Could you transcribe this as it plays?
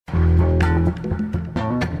From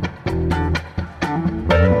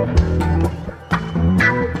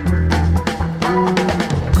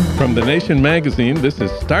The Nation magazine, this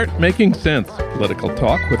is Start Making Sense, political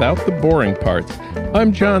talk without the boring parts.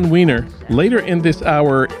 I'm John Wiener. Later in this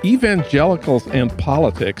hour, evangelicals and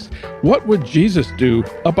politics. What would Jesus do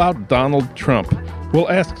about Donald Trump?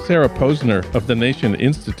 We'll ask Sarah Posner of the Nation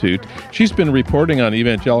Institute. She's been reporting on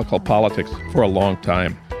evangelical politics for a long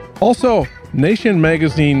time. Also, Nation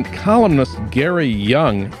magazine columnist Gary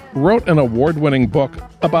Young wrote an award-winning book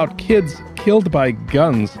about kids killed by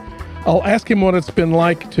guns. I'll ask him what it's been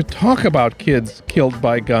like to talk about kids killed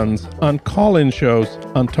by guns on call-in shows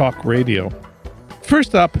on talk radio.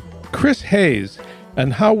 First up, Chris Hayes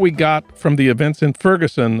and how we got from the events in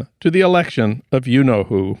Ferguson to the election of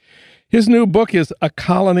you-know-who. His new book is A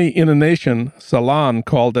Colony in a Nation. Salon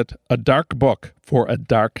called it a dark book for a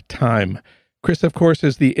dark time. Chris, of course,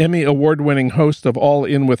 is the Emmy award-winning host of All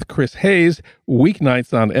In with Chris Hayes,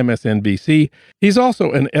 weeknights on MSNBC. He's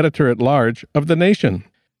also an editor-at-large of The Nation.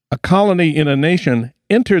 A Colony in a Nation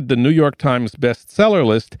entered the New York Times bestseller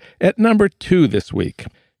list at number 2 this week.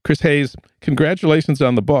 Chris Hayes, congratulations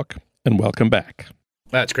on the book, and welcome back.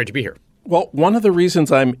 It's great to be here. Well, one of the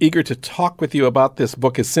reasons I'm eager to talk with you about this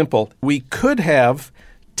book is simple. We could have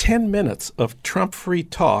 10 minutes of Trump-free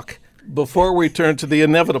talk before we turn to the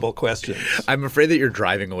inevitable questions. I'm afraid that you're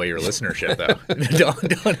driving away your listenership, though.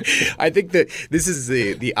 Don't. I think that this is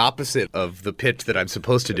the opposite of the pitch that I'm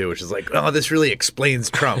supposed to do, which is like, oh, this really explains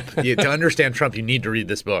Trump. To understand Trump, you need to read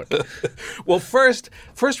this book. Well, first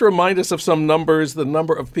remind us of some numbers, the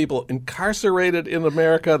number of people incarcerated in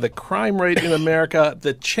America, the crime rate in America,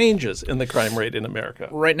 the changes in the crime rate in America.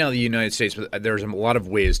 Right now, the United States, there's a lot of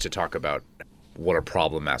ways to talk about what a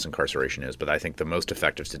problem mass incarceration is, but I think the most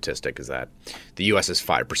effective statistic is that the U.S. is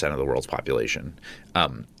 5% of the world's population.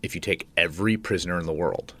 If you take every prisoner in the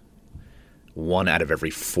world, 1 out of every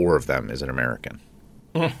 4 of them is an American.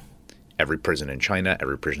 Every prison in China,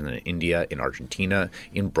 every prison in India, in Argentina,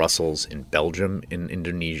 in Brussels, in Belgium, in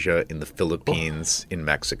Indonesia, in the Philippines, in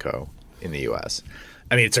Mexico, in the U.S.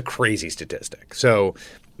 I mean, it's a crazy statistic. So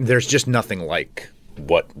there's just nothing like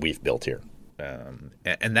what we've built here.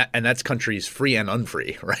 And that's countries free and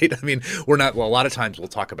unfree, right? I mean, we're not. Well, a lot of times we'll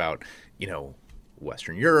talk about,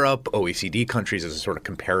 Western Europe, OECD countries as a sort of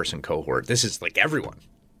comparison cohort. This is like everyone.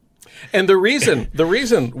 And the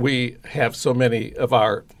reason we have so many of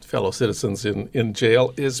our fellow citizens in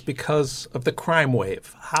jail is because of the crime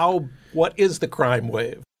wave. What is the crime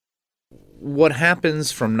wave? What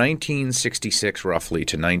happens from 1966 roughly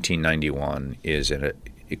to 1991 is an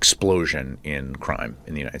explosion in crime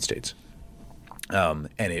in the United States. And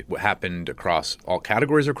it happened across all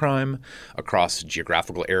categories of crime, across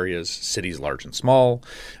geographical areas, cities large and small.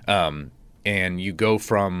 And you go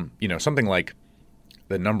from, something like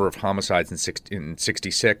the number of homicides in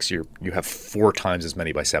 66, you have 4 times as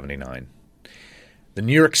many by 79. The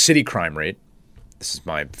New York City crime rate, this is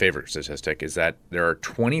my favorite statistic, is that there are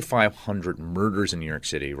 2,500 murders in New York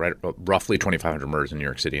City, right? Roughly 2,500 murders in New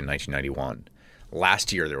York City in 1991.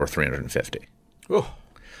 Last year, there were 350. Oh.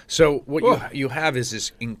 So what you have is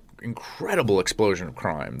this incredible explosion of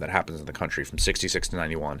crime that happens in the country from 66 to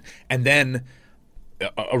 91, and then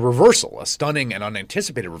a reversal, a stunning and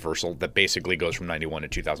unanticipated reversal that basically goes from 91 to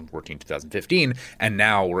 2014, 2015, and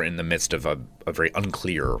now we're in the midst of a very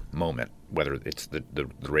unclear moment, whether it's the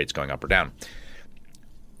rates going up or down.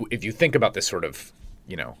 If you think about this sort of,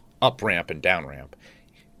 up ramp and down ramp,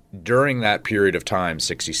 during that period of time,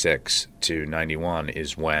 66 to 91,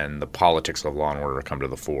 is when the politics of law and order come to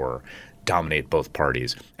the fore, dominate both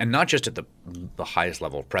parties. And not just at the highest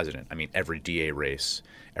level of president. I mean, every DA race,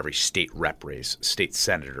 every state rep race, state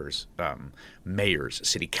senators, mayors,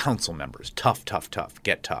 city council members, tough,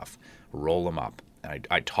 get tough, roll them up.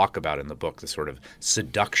 I talk about in the book the sort of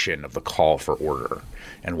seduction of the call for order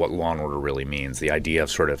and what law and order really means, the idea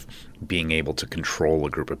of sort of being able to control a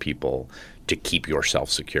group of people to keep yourself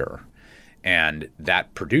secure. And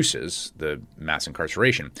that produces the mass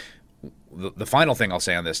incarceration. The final thing I'll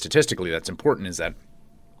say on this statistically that's important is that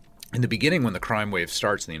in the beginning, when the crime wave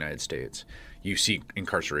starts in the United States, you see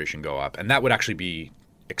incarceration go up. And that would actually be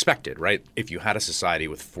expected, right? If you had a society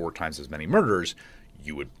with 4 times as many murders,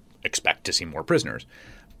 you would expect to see more prisoners.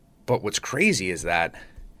 But what's crazy is that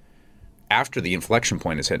after the inflection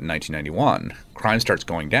point is hit in 1991, crime starts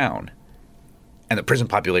going down, and the prison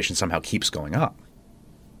population somehow keeps going up.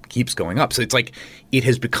 So it's like it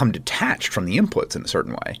has become detached from the inputs in a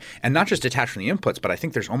certain way. And not just detached from the inputs, but I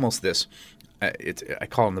think there's almost this I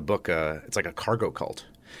call in the book it's like a cargo cult.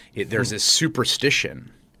 There's this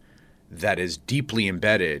superstition that is deeply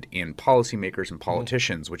embedded in policymakers and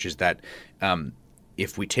politicians, which is that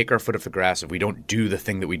if we take our foot off the gas, if we don't do the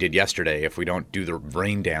thing that we did yesterday, if we don't do the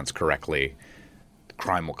rain dance correctly,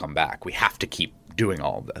 crime will come back. We have to keep doing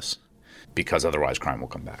all of this because otherwise crime will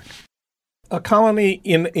come back. A colony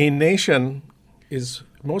in a nation is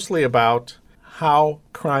mostly about how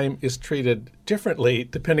crime is treated differently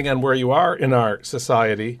depending on where you are in our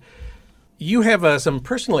society. You have some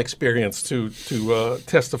personal experience to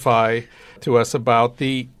testify to us about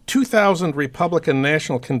the 2000 Republican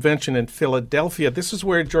National Convention in Philadelphia. This is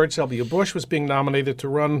where George W. Bush was being nominated to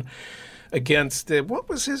run against, what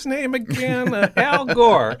was his name again? Al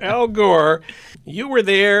Gore. Al Gore. You were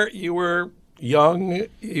there. You were young.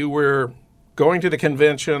 You were going to the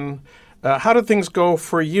convention. How did things go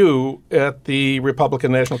for you at the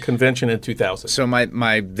Republican National Convention in 2000? So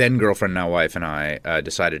my then girlfriend, now wife, and I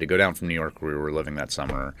decided to go down from New York, where we were living that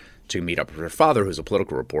summer, to meet up with her father, who's a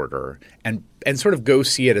political reporter, and sort of go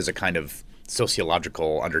see it as a kind of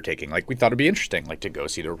sociological undertaking. Like, we thought it'd be interesting, like, to go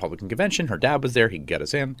see the Republican convention. Her dad was there. He could get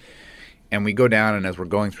us in. And we go down, and as we're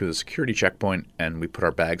going through the security checkpoint and we put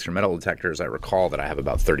our bags through metal detectors, I recall that I have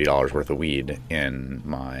about $30 worth of weed in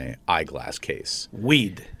my eyeglass case.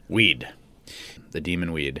 Weed. The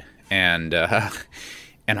demon weed. And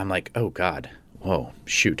I'm like, oh, God, whoa,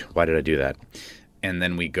 shoot, why did I do that? And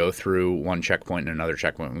then we go through one checkpoint and another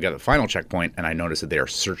checkpoint. We got the final checkpoint, and I notice that they are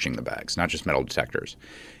searching the bags, not just metal detectors.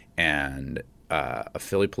 And a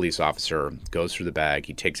Philly police officer goes through the bag.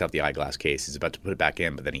 He takes out the eyeglass case. He's about to put it back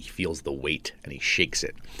in, but then he feels the weight, and he shakes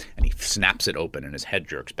it, and he snaps it open, and his head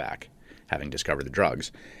jerks back, having discovered the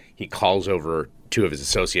drugs. He calls over two of his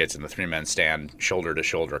associates, and the three men stand shoulder to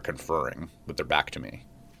shoulder conferring with their back to me.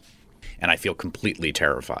 And I feel completely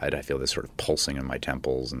terrified. I feel this sort of pulsing in my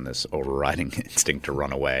temples and this overriding instinct to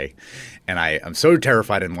run away. And I'm so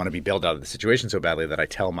terrified and want to be bailed out of the situation so badly that I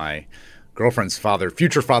tell my girlfriend's father,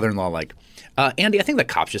 future father-in-law, like, Andy, I think the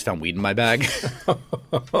cops just found weed in my bag.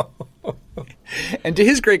 And to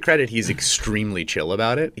his great credit, he's extremely chill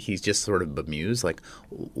about it. He's just sort of bemused, like,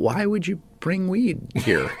 why would you bring weed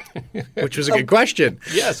here? Which was a good question.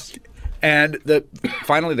 Yes. And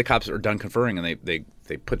finally the cops are done conferring, and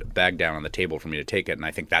they put a bag down on the table for me to take it. And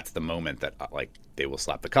I think that's the moment that, like, they will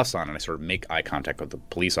slap the cuffs on, and I sort of make eye contact with the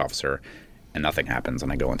police officer, and nothing happens,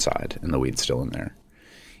 and I go inside, and the weed's still in there.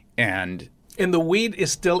 And the weed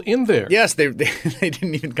is still in there. Yes, they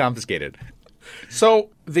didn't even confiscate it.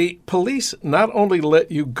 So the police not only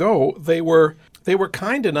let you go, they were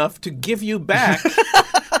kind enough to give you back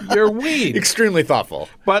your weed. Extremely thoughtful.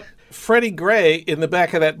 But Freddie Gray in the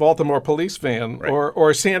back of that Baltimore police van, right,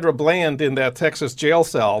 or Sandra Bland in that Texas jail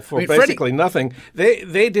cell for basically nothing,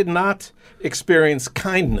 they did not experience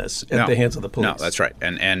kindness at the hands of the police. No, that's right.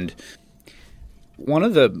 And one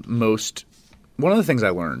of the things I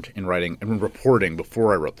learned in writing and reporting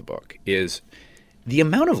before I wrote the book is the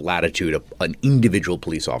amount of latitude an individual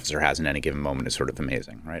police officer has in any given moment is sort of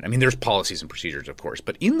amazing, right? I mean, there's policies and procedures, of course,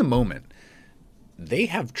 but in the moment, they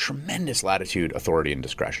have tremendous latitude, authority, and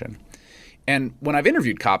discretion. And when I've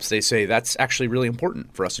interviewed cops, they say that's actually really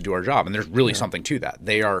important for us to do our job. And there's really something to that.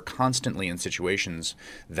 They are constantly in situations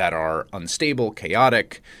that are unstable,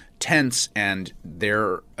 chaotic, tense, and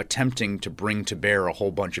they're attempting to bring to bear a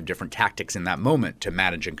whole bunch of different tactics in that moment to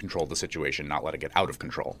manage and control the situation, not let it get out of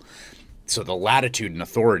control. So the latitude and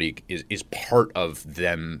authority is part of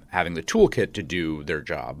them having the toolkit to do their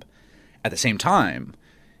job. At the same time,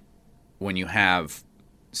 when you have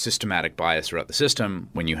systematic bias throughout the system,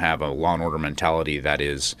 when you have a law and order mentality that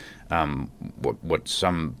is what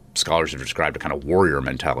some scholars have described a kind of warrior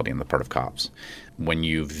mentality on the part of cops, when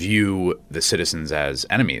you view the citizens as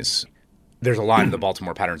enemies, there's a line in the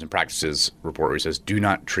Baltimore Patterns and Practices report where he says, do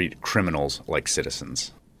not treat criminals like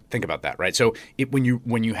citizens. Think about that, right? So when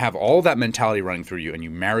you have all that mentality running through you and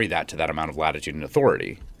you marry that to that amount of latitude and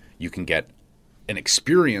authority, you can get an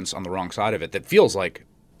experience on the wrong side of it that feels like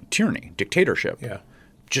tyranny, dictatorship,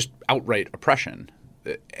 just outright oppression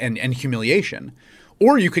and humiliation.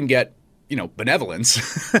 Or you can get,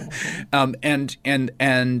 benevolence. and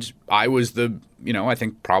I was I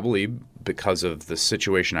think probably because of the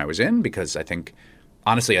situation I was in, because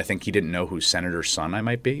honestly, I think he didn't know whose senator's son I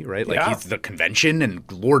might be, right? Like he's the convention, and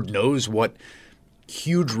Lord knows what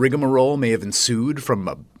huge rigmarole may have ensued from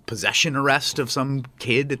a possession arrest of some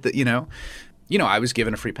kid at the, I was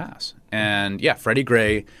given a free pass. And Freddie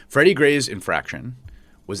Gray's infraction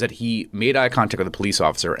was that he made eye contact with a police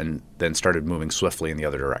officer and then started moving swiftly in the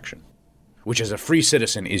other direction, which as a free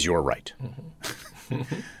citizen is your right.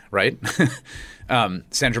 Mm-hmm. Right?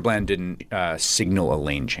 Sandra Bland didn't signal a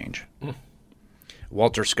lane change.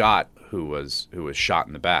 Walter Scott, who was shot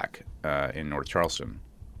in the back in North Charleston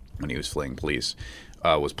when he was fleeing police,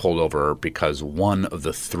 was pulled over because one of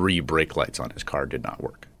the 3 brake lights on his car did not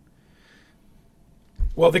work.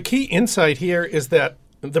 Well, the key insight here is that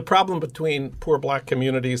the problem between poor black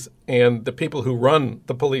communities and the people who run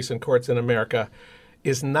the police and courts in America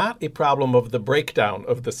is not a problem of the breakdown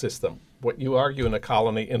of the system. What you argue in A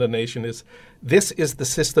Colony in a Nation is this is the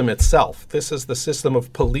system itself. This is the system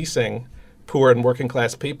of policing poor and working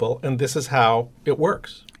class people, and this is how it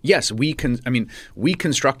works. Yes, we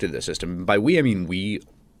constructed the system. By we, I mean we,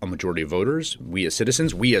 a majority of voters, we as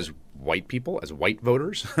citizens, we as white people, as white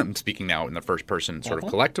voters. I'm speaking now in the first person sort of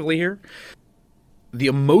collectively here. The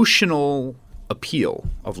emotional appeal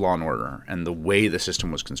of Law and Order and the way the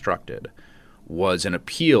system was constructed was an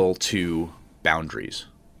appeal to boundaries,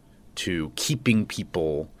 to keeping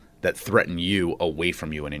people that threaten you away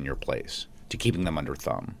from you and in your place, to keeping them under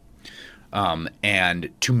thumb, and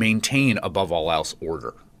to maintain, above all else,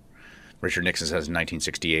 order. Richard Nixon says in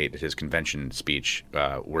 1968 at his convention speech,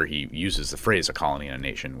 where he uses the phrase "a colony and a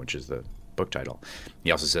nation," which is the book title.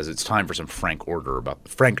 He also says it's time for some frank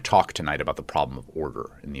talk tonight about the problem of order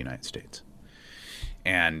in the United States.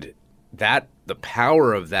 And that the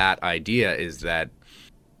power of that idea is that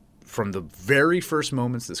from the very first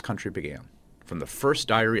moments this country began, from the first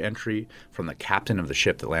diary entry from the captain of the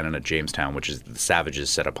ship that landed at Jamestown, which is the savages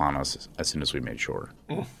set upon us as soon as we made shore.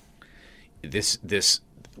 This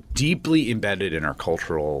deeply embedded in our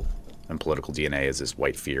cultural and political DNA is this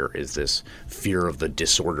white fear, is this fear of the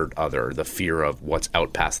disordered other, the fear of what's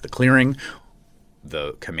out past the clearing,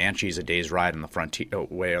 the Comanches a day's ride on the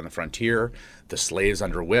frontier, the slaves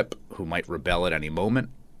under whip who might rebel at any moment.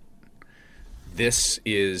 This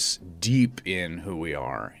is deep in who we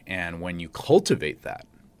are. And when you cultivate that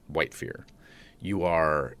white fear, you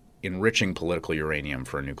are enriching political uranium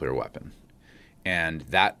for a nuclear weapon. And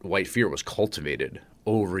that white fear was cultivated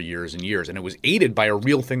over years and years. And it was aided by a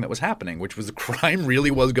real thing that was happening, which was the crime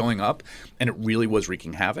really was going up and it really was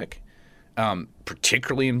wreaking havoc,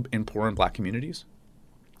 particularly in poor and black communities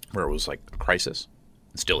where it was like a crisis.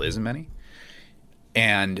 It still is in many.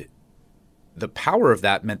 And the power of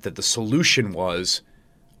that meant that the solution was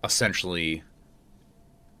essentially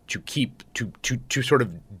to sort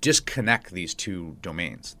of disconnect these two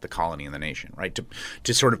domains, the colony and the nation, right?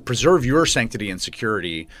 To sort of preserve your sanctity and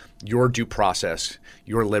security, your due process,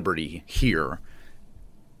 your liberty here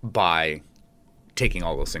by taking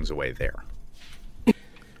all those things away there.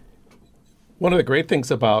 One of the great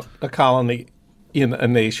things about A Colony in a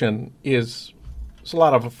Nation is there's a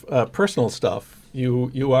lot of personal stuff.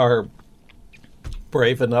 You are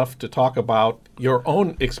brave enough to talk about your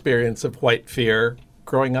own experience of white fear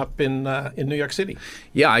growing up in New York City.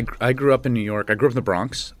 Yeah, I grew up in New York. I grew up in the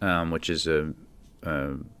Bronx, which is a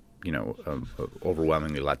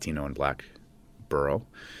overwhelmingly Latino and black borough,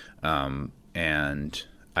 and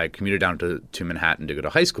I commuted down to Manhattan to go to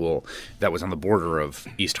high school that was on the border of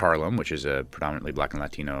East Harlem, which is a predominantly black and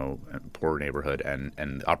Latino poor neighborhood, and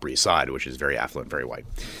the Upper East Side, which is very affluent, very white.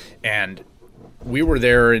 And we were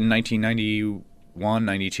there in 1991,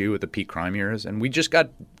 92 at the peak crime years, and we just got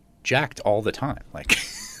jacked all the time.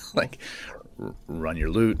 Like run your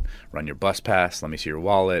loot, run your bus pass, let me see your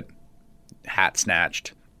wallet, hat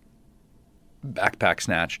snatched, backpack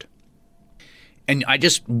snatched. And I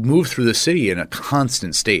just moved through the city in a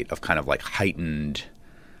constant state of kind of like heightened,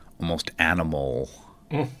 almost animal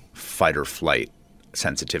fight or flight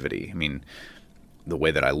sensitivity. I mean, the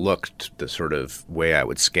way that I looked, the sort of way I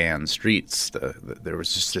would scan streets, there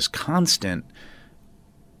was just this constant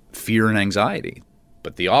fear and anxiety.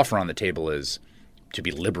 But the offer on the table is to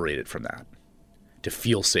be liberated from that, to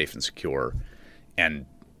feel safe and secure, and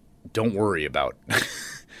don't worry about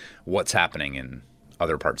what's happening in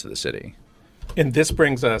other parts of the city. And this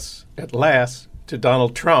brings us, at last, to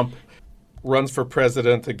Donald Trump, runs for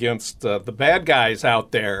president against the bad guys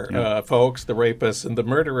out there, folks, the rapists and the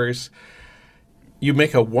murderers. You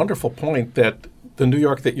make a wonderful point that the New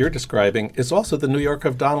York that you're describing is also the New York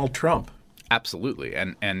of Donald Trump. Absolutely.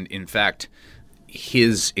 And in fact,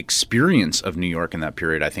 his experience of New York in that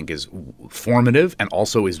period, I think, is formative and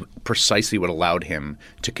also is precisely what allowed him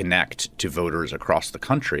to connect to voters across the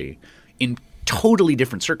country in totally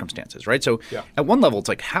different circumstances, right? So at one level, it's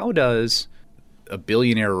like, how does a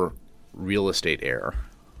billionaire real estate heir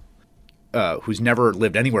who's never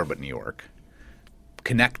lived anywhere but New York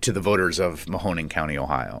connect to the voters of Mahoning County,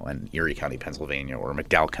 Ohio, and Erie County, Pennsylvania, or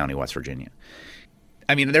McDowell County, West Virginia?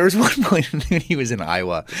 I mean, there was one point when he was in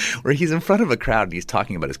Iowa where he's in front of a crowd and he's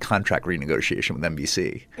talking about his contract renegotiation with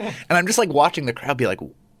NBC. And I'm just like watching the crowd be like,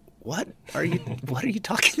 what are you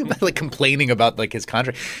talking about? Like complaining about like his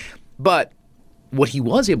contract. But what he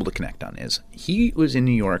was able to connect on is he was in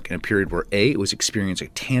New York in a period where it was experiencing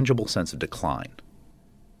a tangible sense of decline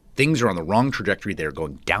Things are on the wrong trajectory. They're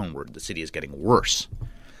going downward. The city is getting worse.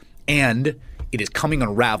 And it is coming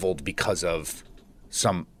unraveled because of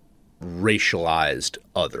some racialized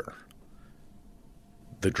other.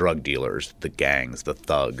 The drug dealers, the gangs, the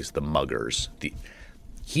thugs, the muggers.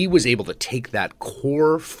 He was able to take that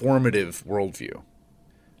core formative worldview,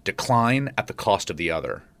 decline at the cost of the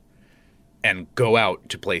other, and go out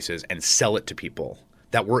to places and sell it to people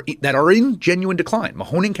that are in genuine decline.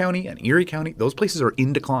 Mahoning County and Erie County, those places are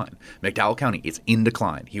in decline. McDowell County is in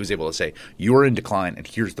decline. He was able to say, you're in decline, and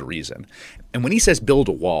here's the reason. And when he says build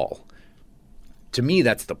a wall, to me,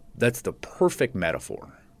 that's the perfect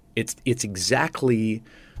metaphor. It's exactly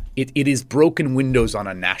it is broken windows on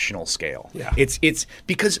a national scale. Yeah. It's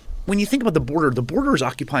because when you think about the border is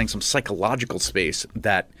occupying some psychological space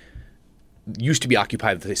that used to be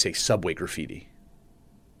occupied with, they say, subway graffiti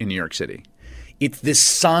in New York City. It's this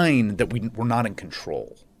sign that we're not in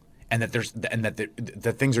control, and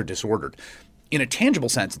that things are disordered. In a tangible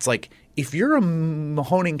sense, it's like if you're a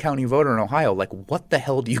Mahoning County voter in Ohio, like what the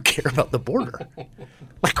hell do you care about the border?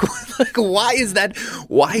 like why is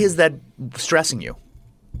that stressing you?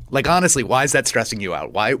 Like honestly, why is that stressing you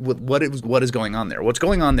out? What is going on there? What's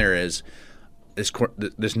going on there is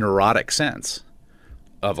this neurotic sense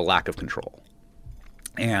of a lack of control,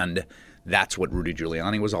 and that's what Rudy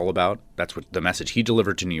Giuliani was all about. That's what the message he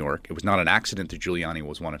delivered to New York. It was not an accident that Giuliani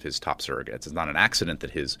was one of his top surrogates. It's not an accident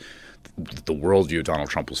that the worldview of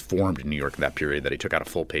Donald Trump was formed in New York in that period, that he took out a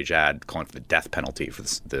full-page ad calling for the death penalty for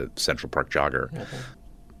the Central Park jogger. Mm-hmm.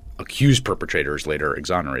 Accused perpetrators later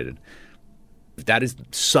exonerated. That is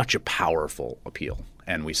such a powerful appeal,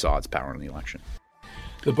 and we saw its power in the election.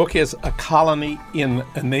 The book is A Colony in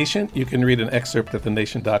a Nation. You can read an excerpt at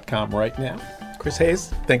thenation.com right now. Chris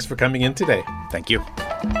Hayes, thanks for coming in today. Thank you.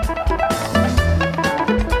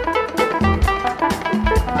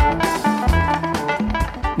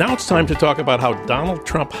 Now it's time to talk about how Donald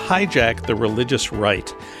Trump hijacked the religious right.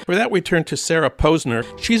 For that, we turn to Sarah Posner.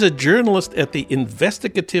 She's a journalist at the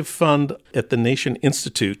Investigative Fund at the Nation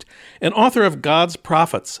Institute and author of God's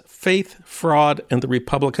Prophets, Faith, Fraud, and the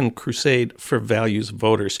Republican Crusade for Values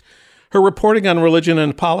Voters. Her reporting on religion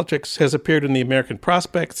and politics has appeared in the American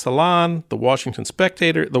Prospect, Salon, the Washington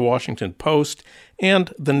Spectator, the Washington Post,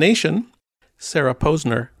 and The Nation. Sarah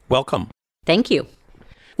Posner, welcome. Thank you.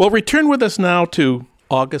 Well, return with us now to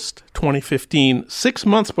August 2015, 6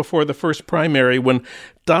 months before the first primary, when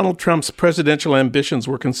Donald Trump's presidential ambitions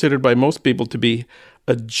were considered by most people to be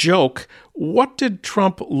a joke. What did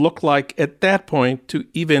Trump look like at that point to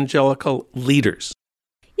evangelical leaders?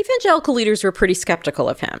 Evangelical leaders were pretty skeptical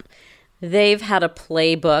of him. They've had a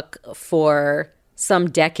playbook for some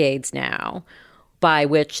decades now by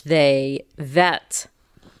which they vet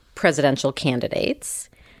presidential candidates.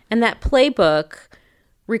 And that playbook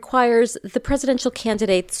requires the presidential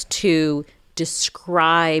candidates to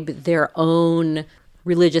describe their own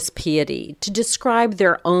religious piety, to describe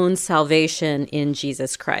their own salvation in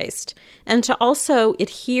Jesus Christ, and to also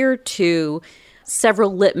adhere to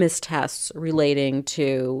several litmus tests relating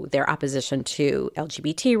to their opposition to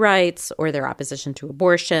LGBT rights or their opposition to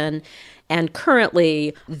abortion, and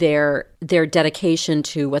currently their dedication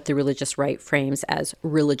to what the religious right frames as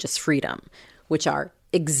religious freedom, which are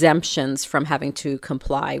exemptions from having to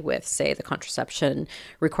comply with, say, the contraception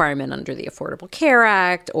requirement under the Affordable Care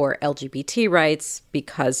Act or LGBT rights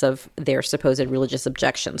because of their supposed religious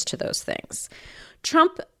objections to those things.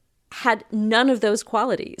 Trump had none of those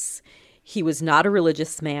qualities. He was not a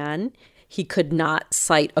religious man. He could not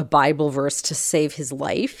cite a Bible verse to save his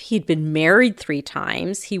life. He'd been married 3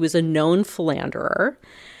 times. He was a known philanderer.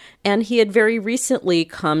 And he had very recently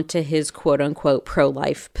come to his quote-unquote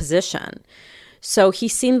pro-life position. So he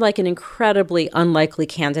seemed like an incredibly unlikely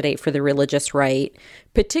candidate for the religious right,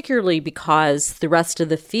 particularly because the rest of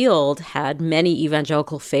the field had many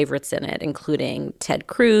evangelical favorites in it, including Ted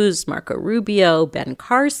Cruz, Marco Rubio, Ben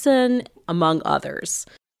Carson, among others.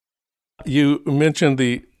 You mentioned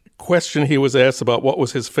the question he was asked about what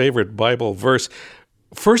was his favorite Bible verse.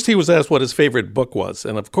 First, he was asked what his favorite book was,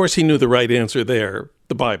 and of course he knew the right answer there,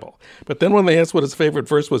 the Bible. But then when they asked what his favorite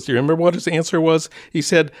verse was, do you remember what his answer was? He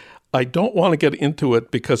said, I don't want to get into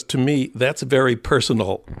it because to me, that's very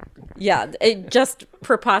personal. Yeah, just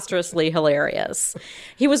preposterously hilarious.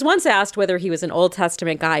 He was once asked whether he was an Old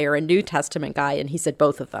Testament guy or a New Testament guy, and he said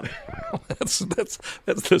both of them. That's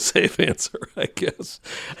the safe answer, I guess.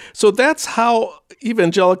 So that's how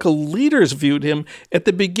evangelical leaders viewed him. At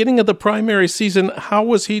the beginning of the primary season, how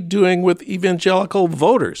was he doing with evangelical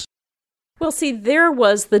voters? Well, see, there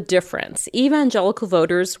was the difference. Evangelical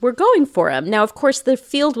voters were going for him. Now, of course, the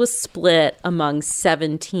field was split among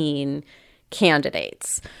 17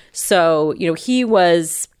 candidates. So, he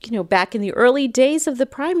was, back in the early days of the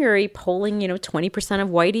primary polling, 20% of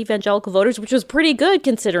white evangelical voters, which was pretty good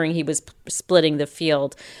considering he was splitting the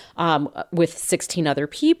field with 16 other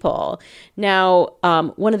people. Now,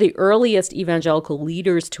 one of the earliest evangelical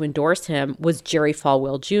leaders to endorse him was Jerry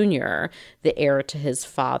Falwell Jr., the heir to his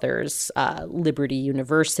father's Liberty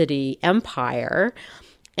University empire.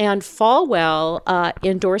 And Falwell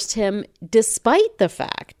endorsed him despite the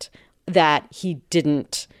fact that he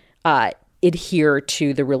didn't adhere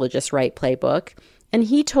to the religious right playbook. And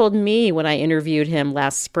he told me when I interviewed him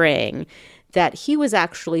last spring that he was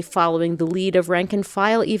actually following the lead of rank and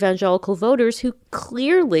file evangelical voters who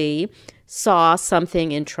clearly saw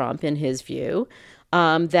something in Trump, in his view,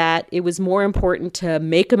 that it was more important to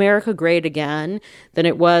make America great again than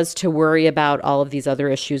it was to worry about all of these other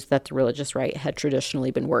issues that the religious right had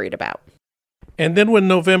traditionally been worried about. And then when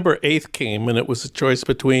November 8th came and it was a choice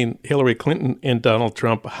between Hillary Clinton and Donald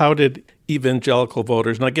Trump, how did evangelical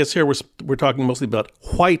voters, and I guess here we're talking mostly about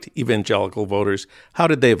white evangelical voters, how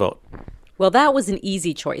did they vote? Well, that was an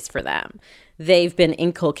easy choice for them. They've been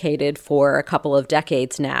inculcated for a couple of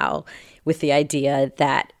decades now with the idea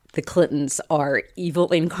that the Clintons are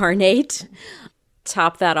evil incarnate.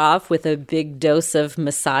 Top that off with a big dose of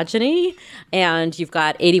misogyny, and you've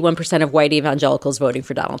got 81% of white evangelicals voting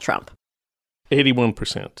for Donald Trump.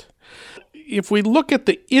 81%. If we look at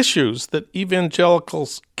the issues that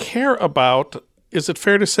evangelicals care about, is it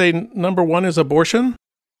fair to say number one is abortion?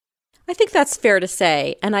 I think that's fair to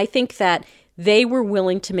say. And I think that they were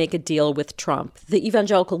willing to make a deal with Trump. The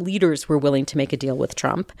evangelical leaders were willing to make a deal with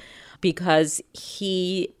Trump because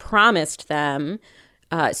he promised them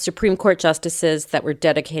Supreme Court justices that were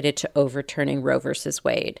dedicated to overturning Roe versus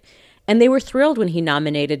Wade. And they were thrilled when he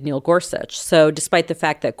nominated Neil Gorsuch. So despite the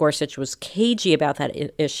fact that Gorsuch was cagey about that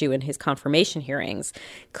issue in his confirmation hearings,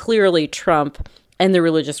 clearly Trump and the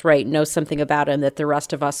religious right know something about him that the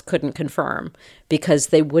rest of us couldn't confirm, because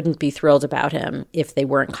they wouldn't be thrilled about him if they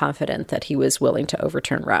weren't confident that he was willing to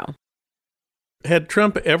overturn Roe. Had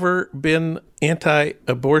Trump ever been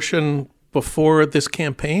anti-abortion before this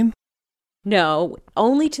campaign? No,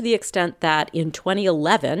 only to the extent that in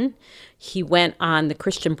 2011, he went on the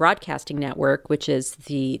Christian Broadcasting Network, which is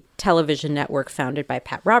the television network founded by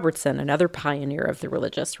Pat Robertson, another pioneer of the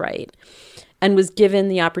religious right, and was given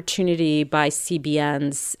the opportunity by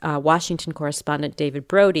CBN's Washington correspondent David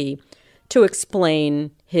Brody to explain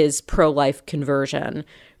his pro-life conversion,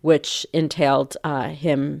 which entailed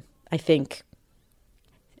him, I think,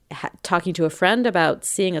 talking to a friend about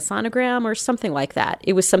seeing a sonogram or something like that.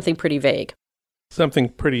 It was something pretty vague. Something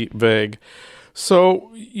pretty vague.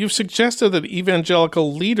 So you've suggested that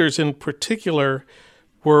evangelical leaders in particular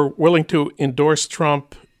were willing to endorse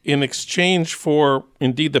Trump in exchange for,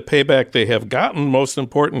 indeed, the payback they have gotten, most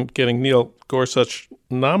important, getting Neil Gorsuch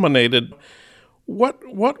nominated. What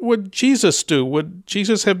would Jesus do? Would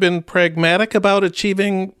Jesus have been pragmatic about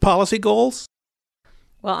achieving policy goals?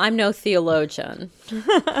 Well, I'm no theologian.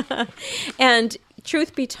 And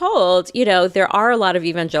truth be told, there are a lot of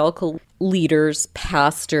evangelical leaders,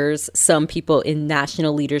 pastors, some people in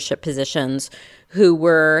national leadership positions who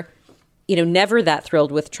were, never that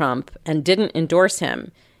thrilled with Trump and didn't endorse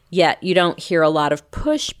him. Yet you don't hear a lot of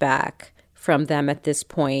pushback from them at this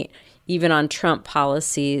point, even on Trump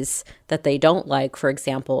policies that they don't like. For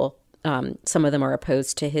example, some of them are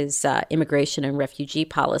opposed to his immigration and refugee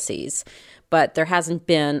policies. But there hasn't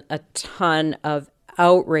been a ton of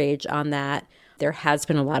outrage on that. There has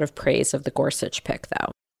been a lot of praise of the Gorsuch pick,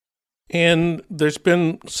 though. And there's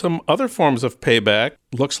been some other forms of payback.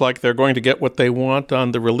 Looks like they're going to get what they want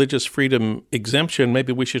on the religious freedom exemption.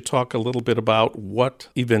 Maybe we should talk a little bit about what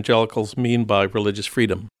evangelicals mean by religious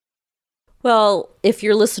freedom. Well, if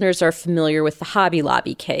your listeners are familiar with the Hobby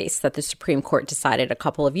Lobby case that the Supreme Court decided a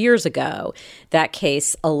couple of years ago, that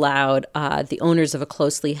case allowed the owners of a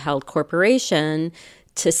closely held corporation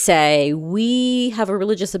to say, we have a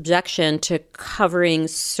religious objection to covering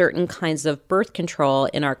certain kinds of birth control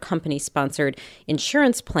in our company-sponsored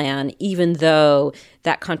insurance plan, even though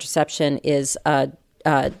that contraception is a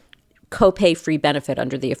copay-free benefit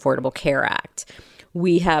under the Affordable Care Act.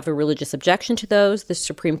 We have a religious objection to those. The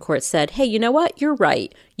Supreme Court said, hey, you know what? You're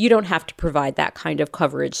right. You don't have to provide that kind of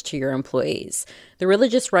coverage to your employees. The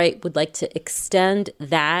religious right would like to extend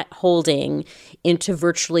that holding into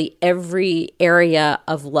virtually every area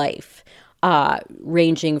of life,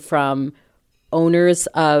 ranging from owners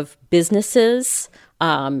of businesses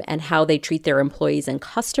and how they treat their employees and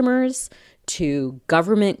customers, to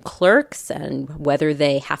government clerks and whether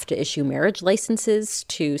they have to issue marriage licenses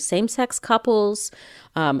to same-sex couples,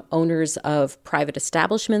 owners of private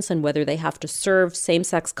establishments and whether they have to serve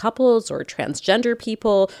same-sex couples or transgender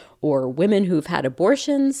people or women who've had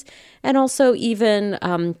abortions, and also even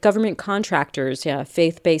government contractors,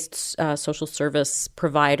 faith-based social service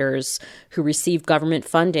providers who receive government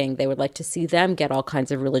funding. They would like to see them get all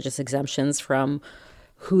kinds of religious exemptions from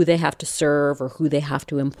who they have to serve or who they have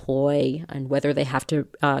to employ and whether they have to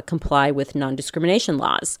comply with non-discrimination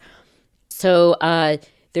laws. So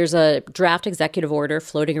there's a draft executive order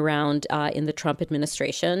floating around in the Trump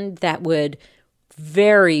administration that would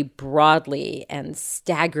very broadly and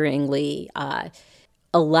staggeringly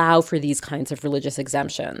allow for these kinds of religious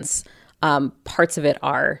exemptions. Parts of it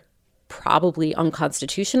are probably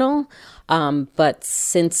unconstitutional, but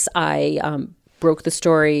since I broke the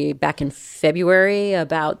story back in February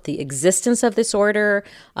about the existence of this order,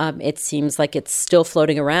 it seems like it's still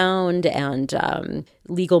floating around, and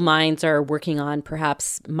legal minds are working on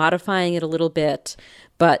perhaps modifying it a little bit.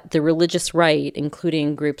 But the religious right,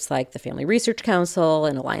 including groups like the Family Research Council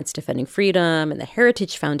and Alliance Defending Freedom and the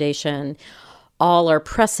Heritage Foundation, all are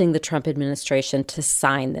pressing the Trump administration to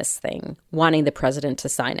sign this thing, wanting the president to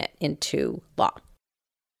sign it into law.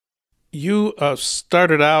 You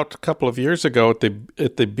started out a couple of years ago at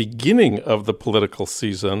the beginning of the political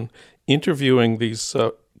season, interviewing these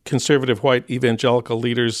conservative white evangelical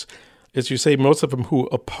leaders, as you say, most of them who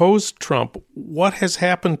opposed Trump. What has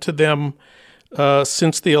happened to them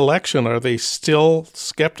since the election? Are they still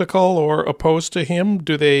skeptical or opposed to him?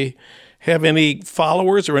 Do they have any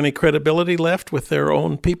followers or any credibility left with their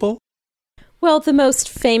own people? Well, the most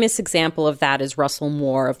famous example of that is Russell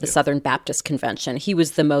Moore of the Southern Baptist Convention. He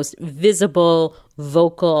was the most visible,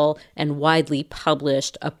 vocal, and widely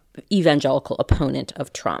published evangelical opponent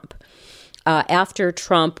of Trump. After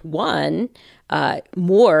Trump won,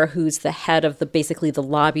 Moore, who's the head of basically the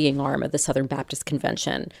lobbying arm of the Southern Baptist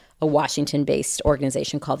Convention, a Washington-based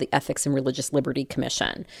organization called the Ethics and Religious Liberty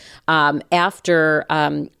Commission. After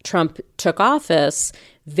Trump took office,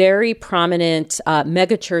 very prominent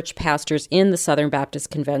megachurch pastors in the Southern Baptist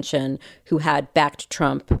Convention who had backed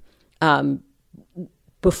Trump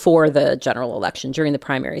before the general election, during the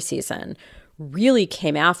primary season, really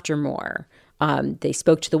came after Moore. They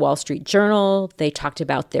spoke to the Wall Street Journal. They talked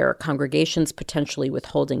about their congregations potentially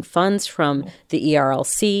withholding funds from the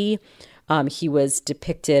ERLC. He was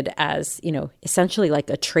depicted as, essentially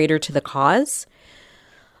like a traitor to the cause.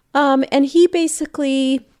 And he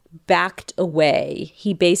basically backed away.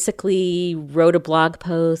 He basically wrote a blog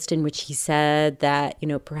post in which he said that,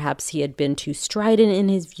 perhaps he had been too strident in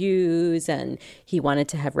his views and he wanted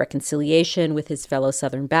to have reconciliation with his fellow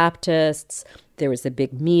Southern Baptists. There was a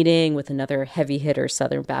big meeting with another heavy hitter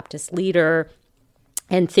Southern Baptist leader,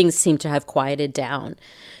 and things seem to have quieted down.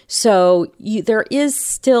 So there is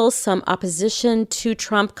still some opposition to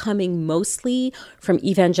Trump coming mostly from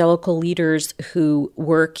evangelical leaders who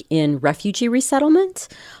work in refugee resettlement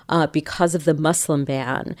because of the Muslim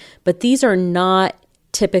ban. But these are not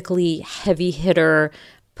typically heavy hitter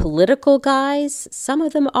political guys. Some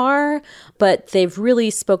of them are, but they've really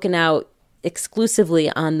spoken out exclusively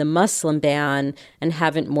on the Muslim ban and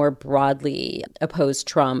haven't more broadly opposed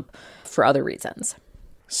Trump for other reasons.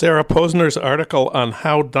 Sarah Posner's article on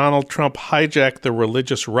how Donald Trump hijacked the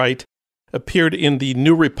religious right appeared in the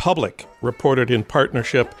New Republic, reported in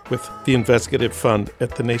partnership with the Investigative Fund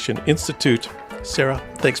at the Nation Institute. Sarah,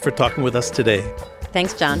 thanks for talking with us today.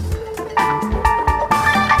 Thanks, John.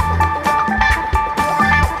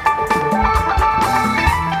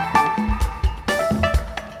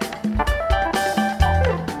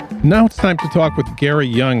 Now it's time to talk with Gary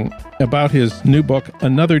Young about his new book,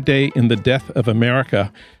 Another Day in the Death of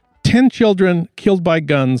America. 10 children killed by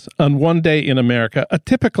guns on one day in America, a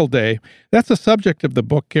typical day. That's the subject of the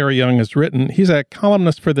book Gary Young has written. He's a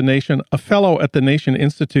columnist for The Nation, a fellow at the Nation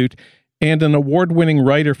Institute, and an award-winning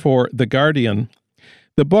writer for The Guardian.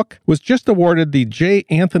 The book was just awarded the J.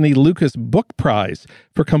 Anthony Lucas Book Prize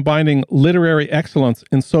for combining literary excellence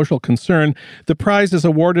and social concern. The prize is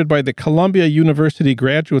awarded by the Columbia University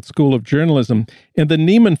Graduate School of Journalism and the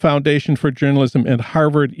Nieman Foundation for Journalism at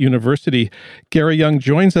Harvard University. Gary Young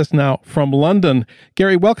joins us now from London.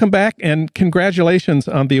 Gary, welcome back and congratulations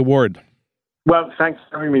on the award. Well, thanks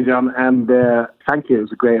for having me, John, and thank you. It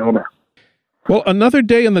was a great honor. Well, Another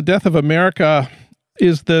Day in the Death of America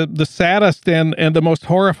is the saddest and the most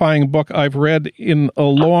horrifying book I've read in a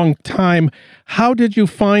long time. How did you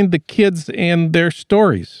find the kids and their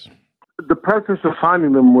stories? The process of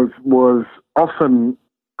finding them was often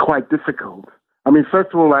quite difficult. I mean, first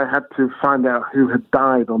of all, I had to find out who had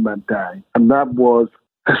died on that day, and that was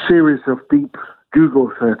a series of deep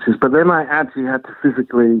Google searches, but then I actually had to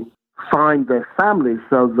physically find their families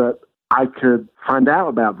so that I could find out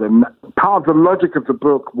about them. Part of the logic of the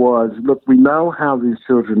book was, look, we know how these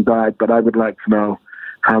children died, but I would like to know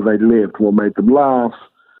how they lived, what made them laugh,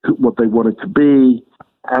 what they wanted to be.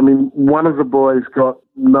 I mean, one of the boys got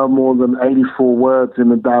no more than 84 words in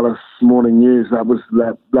the Dallas Morning News. That was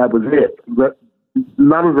it. But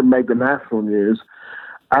none of them made the national news.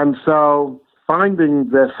 And so finding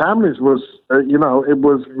their families was, it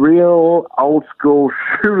was real old school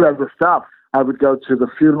shoe leather stuff. I would go to the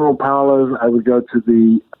funeral parlors. I would go to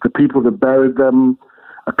the people that buried them.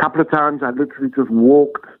 A couple of times I literally just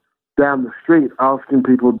walked down the street asking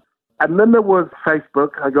people. And then there was Facebook.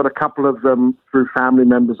 I got a couple of them through family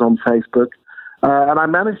members on Facebook. And I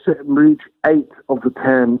managed to reach 8 of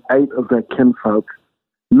their kinfolk.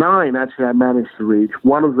 9, actually, I managed to reach.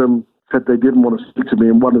 One of them said they didn't want to speak to me,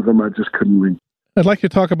 and one of them I just couldn't reach. I'd like to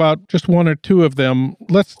talk about just one or two of them.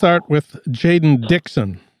 Let's start with Jaden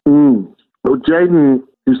Dixon. Well, Jaden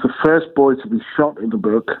is the first boy to be shot in the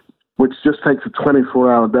book, which just takes a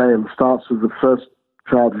 24-hour day and starts with the first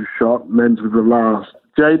child who's shot and ends with the last.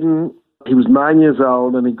 Jaden, he was 9 years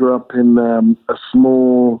old, and he grew up in a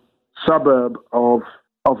small suburb of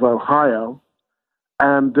Ohio,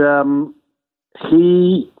 and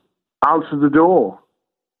he answered the door.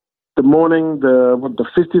 The morning, the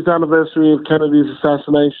 50th anniversary of Kennedy's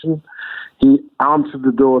assassination, he answered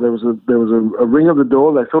the door. There was a ring at the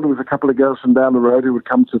door. They thought it was a couple of girls from down the road who would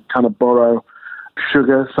come to kind of borrow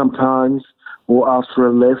sugar sometimes or ask for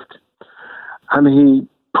a lift. And he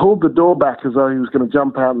pulled the door back as though he was going to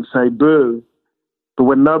jump out and say boo. But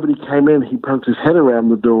when nobody came in, he poked his head around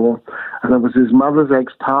the door, and it was his mother's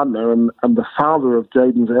ex-partner and the father of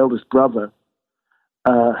Jaden's eldest brother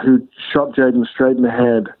who shot Jaden straight in the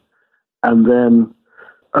head and then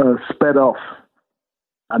sped off.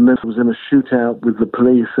 And this was in a shootout with the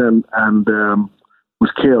police and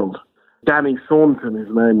was killed. Danny Thornton, his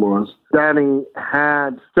name was. Danny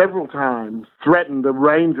had several times threatened a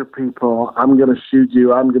range of people. I'm going to shoot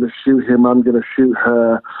you. I'm going to shoot him. I'm going to shoot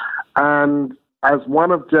her. And as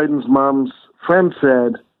one of Jaden's mom's friends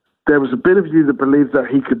said, there was a bit of you that believed that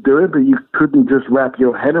he could do it, but you couldn't just wrap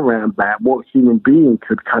your head around that. What human being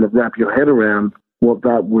could kind of wrap your head around what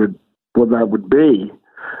that would be?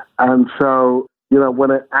 And so,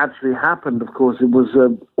 when it actually happened, of course, it was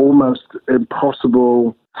an almost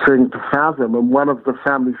impossible thing to fathom. And one of the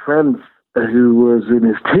family friends who was in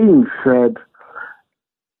his teens said,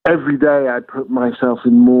 every day I put myself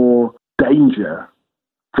in more danger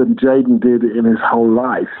than Jaden did in his whole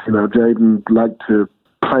life. Jaden liked to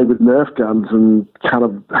play with Nerf guns and kind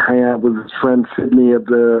of hang out with his friend Sydney at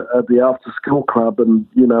the after school club. And,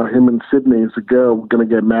 him and Sydney as a girl were going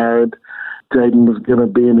to get married. Jaden was going to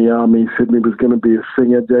be in the army. Sydney was going to be a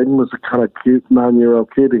singer. Jaden was a kind of cute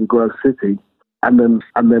 9-year-old kid in Grove City. And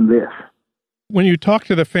then this. When you talked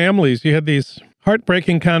to the families, you had these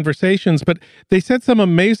heartbreaking conversations, but they said some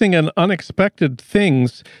amazing and unexpected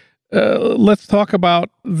things. Let's talk about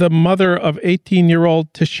the mother of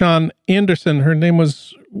 18-year-old Tashawn Anderson. Her name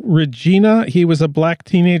was Regina. He was a black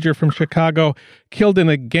teenager from Chicago, killed in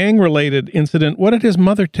a gang-related incident. What did his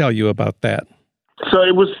mother tell you about that? So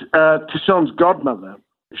it was Tashawn's godmother.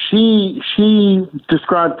 She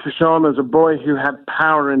described Tashawn as a boy who had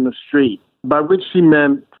power in the street, by which she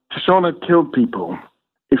meant Tashawn had killed people.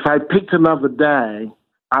 If I picked another day,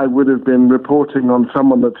 I would have been reporting on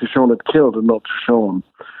someone that Tashawn had killed and not Tashawn.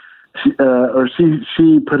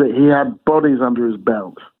 She put it, he had bodies under his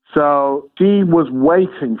belt. So she was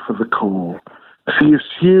waiting for the call. She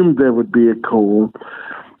assumed there would be a call.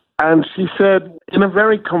 And she said, in a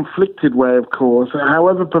very conflicted way, of course,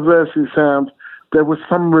 however perverse it sounds, there was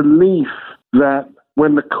some relief that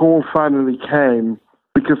when the call finally came,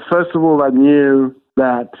 because first of all, I knew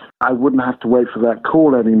that I wouldn't have to wait for that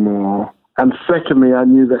call anymore. And secondly, I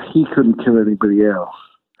knew that he couldn't kill anybody else.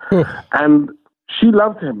 And she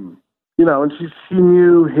loved him, and she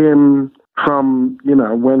knew him from,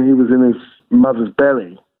 when he was in his mother's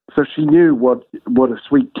belly. So she knew what a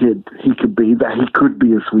sweet kid he could be, that he could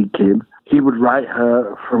be a sweet kid. He would write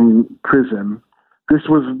her from prison. This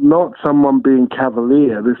was not someone being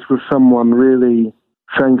cavalier. This was someone really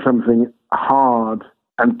saying something hard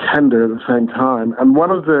and tender at the same time. And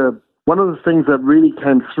one of the things that really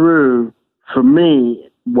came through for me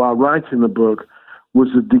while writing the book was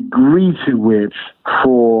the degree to which,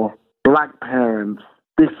 for black parents,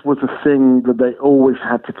 this was a thing that they always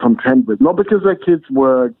had to contend with. Not because their kids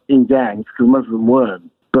were in gangs, because most of them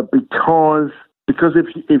weren't, but because Because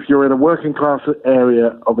if you're in a working class area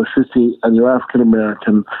of a city and you're African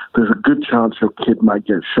American, there's a good chance your kid might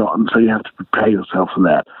get shot, and so you have to prepare yourself for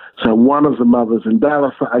that. So one of the mothers in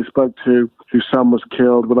Dallas that I spoke to, whose son was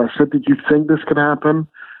killed, when I said, "Did you think this could happen?"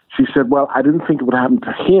 She said, "Well, I didn't think it would happen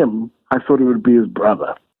to him. I thought it would be his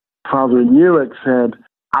brother." Father in Newark said,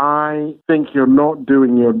 "I think you're not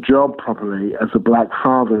doing your job properly as a black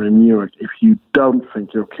father in Newark if you don't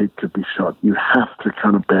think your kid could be shot. You have to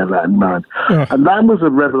kind of bear that in mind." And that was a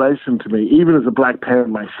revelation to me, even as a black parent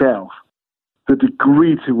myself, the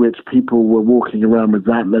degree to which people were walking around with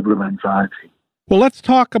that level of anxiety. Well, let's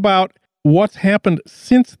talk about what's happened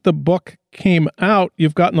since the book came out.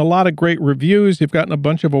 You've gotten a lot of great reviews. You've gotten a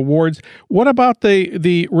bunch of awards. What about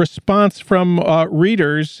the response from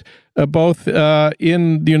readers, both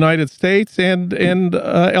in the United States and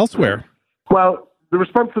elsewhere? Well, the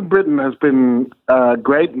response in Britain has been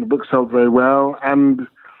great, and the book sold very well. And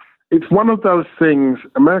it's one of those things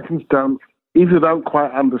Americans either don't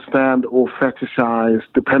quite understand or fetishize,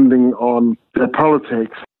 depending on their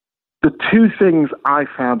politics. The two things I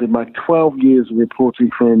found in my 12 years of reporting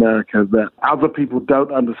from America that other people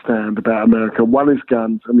don't understand about America, one is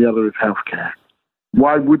guns and the other is healthcare.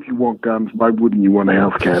 Why would you want guns? Why wouldn't you want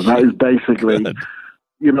healthcare? That is basically,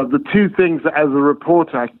 the two things that as a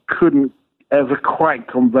reporter I couldn't ever quite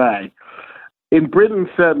convey. In Britain,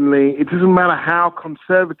 certainly, it doesn't matter how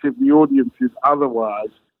conservative the audience is otherwise.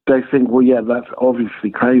 They think, well, yeah, that's obviously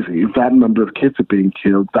crazy. If that number of kids are being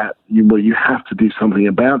killed, you have to do something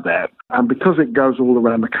about that. And because it goes all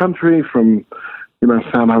around the country, from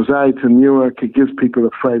San Jose to Newark, it gives people a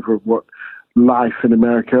flavor of what life in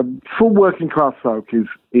America for working class folk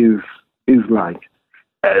is like.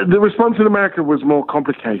 The response in America was more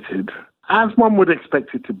complicated, as one would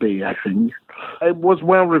expect it to be. I think it was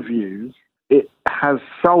well reviewed. It has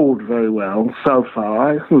sold very well so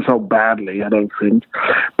far. It hasn't sold badly, I don't think.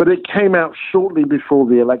 But it came out shortly before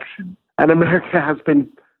the election. And America has been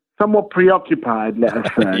somewhat preoccupied, let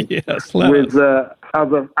us say, with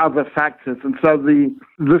other factors. And so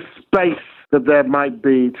the space that there might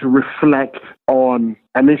be to reflect on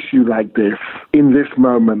an issue like this in this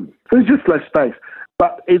moment, there's just less space.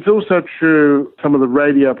 But it's also true, some of the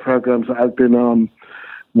radio programs that I've been on,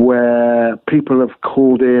 where people have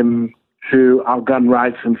called in who are gun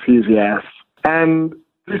rights enthusiasts. And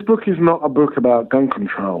this book is not a book about gun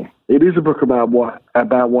control. It is a book about what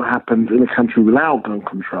happens in a country without gun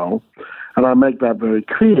control. And I make that very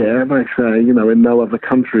clear. And I say, in no other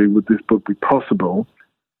country would this book be possible.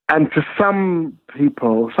 And to some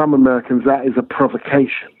people, some Americans, that is a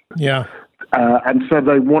provocation. Yeah. And so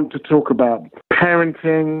they want to talk about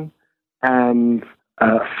parenting and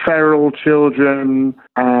feral children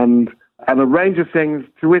and a range of things,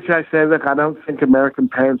 to which I say, look, I don't think American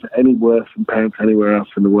parents are any worse than parents anywhere else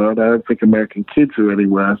in the world. I don't think American kids are any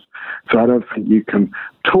worse. So I don't think you can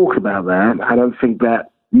talk about that. I don't think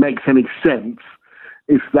that makes any sense.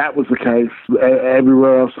 If that was the case,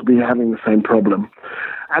 everywhere else would be having the same problem.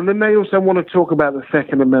 And then they also want to talk about the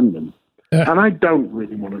Second Amendment. And I don't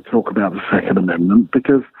really want to talk about the Second Amendment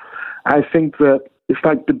because I think that it's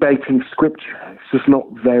like debating scripture. It's just not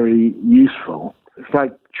very useful. It's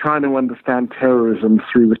like trying to understand terrorism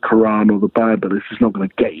through the Quran or the Bible. It's just not going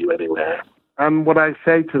to get you anywhere. And what I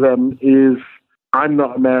say to them is, I'm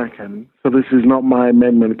not American, so this is not my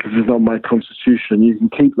amendment because it's not my constitution. You can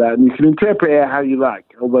keep that and you can interpret it how you like,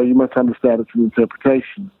 although you must understand it's an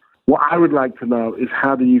interpretation. What I would like to know is,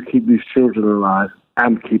 how do you keep these children alive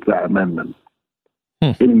and keep that amendment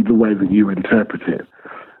in the way that you interpret it?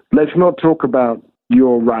 Let's not talk about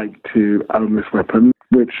your right to own this weapon,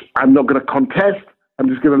 which I'm not going to contest. I'm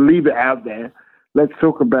just going to leave it out there. Let's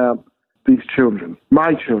talk about these children,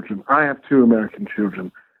 my children. I have 2 American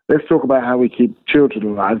children. Let's talk about how we keep children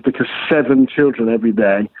alive, because 7 children every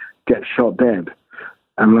day get shot dead.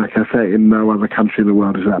 And like I say, in no other country in the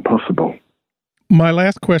world is that possible. My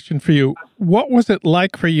last question for you, what was it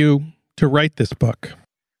like for you to write this book?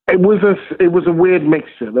 It was a weird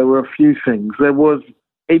mixture. There were a few things.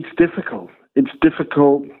 It's difficult. It's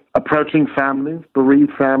difficult approaching families,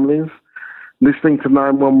 bereaved families, listening to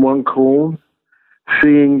 911 calls,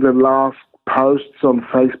 seeing the last posts on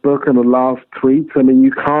Facebook and the last tweets. I mean,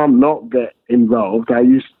 you can't not get involved. I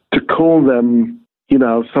used to call them,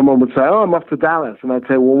 someone would say, oh, I'm off to Dallas. And I'd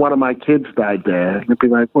say, well, one of my kids died there. And they'd be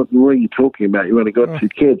like, what are you talking about? You only got 2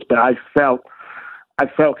 kids. But I felt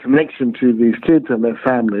connection to these kids and their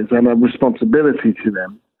families and a responsibility to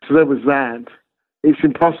them. So there was that. It's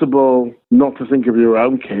impossible not to think of your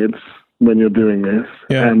own kids when you're doing this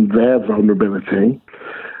and their vulnerability.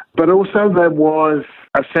 But also there was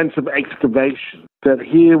a sense of excavation, that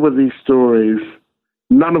here were these stories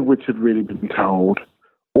none of which had really been told,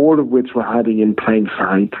 all of which were hiding in plain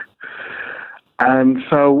sight. And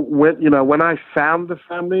so when I found the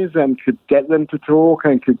families and could get them to talk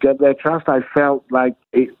and could get their trust, I felt like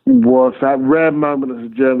it was that rare moment as a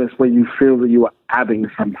journalist where you feel that you are adding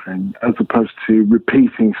something as opposed to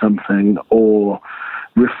repeating something or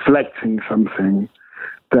reflecting something,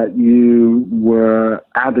 that you were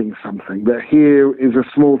adding something. That here is a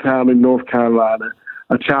small town in North Carolina,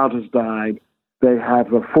 a child has died, they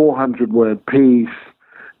have a 400-word piece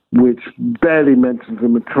which barely mentions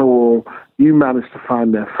them at all. You managed to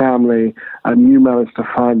find their family, and you managed to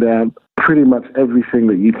find out pretty much everything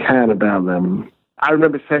that you can about them. I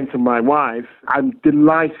remember saying to my wife, I'm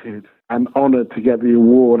delighted and honored to get the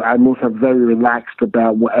award. I'm also very relaxed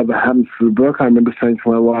about whatever happens to the book. I remember saying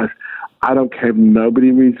to my wife, I don't care if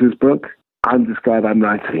nobody reads this book. I'm just glad I'm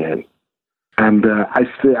writing it. And I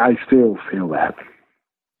still feel that.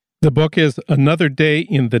 The book is Another Day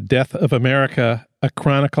in the Death of America, a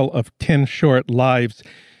chronicle of 10 short lives.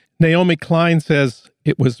 Naomi Klein says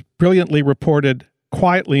it was brilliantly reported,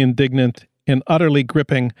 quietly indignant, and utterly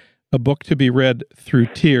gripping, a book to be read through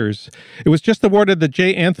tears. It was just awarded the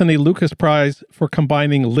J. Anthony Lucas Prize for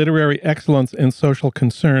combining literary excellence and social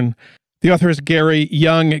concern. The author is Gary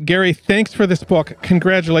Young. Gary, thanks for this book.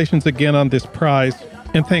 Congratulations again on this prize,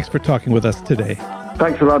 and thanks for talking with us today.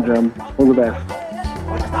 Thanks a lot, Jim. All the best.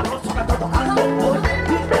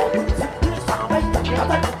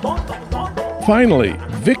 Finally,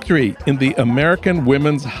 victory in the American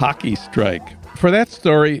women's hockey strike. For that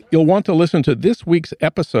story, you'll want to listen to this week's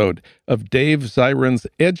episode of Dave Zirin's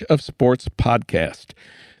Edge of Sports podcast.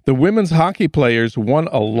 The women's hockey players won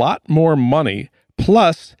a lot more money,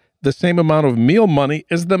 plus the same amount of meal money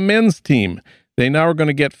as the men's team. They now are going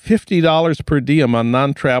to get $50 per diem on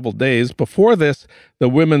non-travel days. Before this, the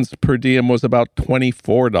women's per diem was about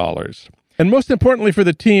 $24. And most importantly for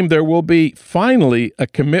the team, there will be finally a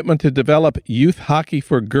commitment to develop youth hockey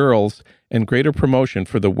for girls and greater promotion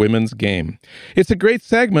for the women's game. It's a great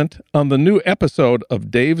segment on the new episode of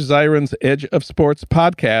Dave Zirin's Edge of Sports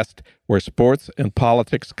podcast, where sports and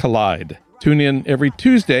politics collide. Tune in every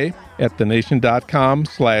Tuesday at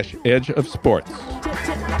thenation.com/Edge of Sports.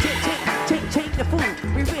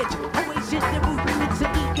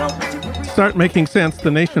 Start Making Sense, the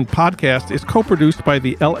Nation podcast, is co-produced by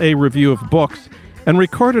the LA Review of Books and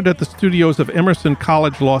recorded at the studios of Emerson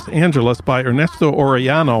College, Los Angeles by Ernesto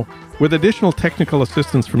Orellano, with additional technical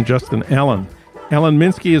assistance from Justin Allen. Alan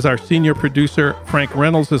Minsky is our senior producer. Frank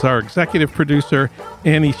Reynolds is our executive producer.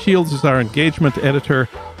 Annie Shields is our engagement editor.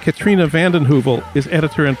 Katrina Vanden Heuvel is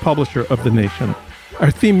editor and publisher of The Nation. Our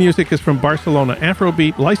theme music is from Barcelona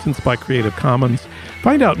Afrobeat, licensed by Creative Commons.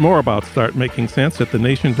 Find out more about Start Making Sense at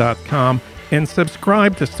thenation.com and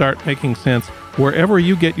subscribe to Start Making Sense wherever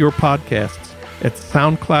you get your podcasts at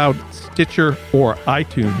SoundCloud, Stitcher, or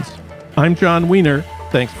iTunes. I'm John Wiener.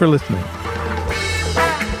 Thanks for listening.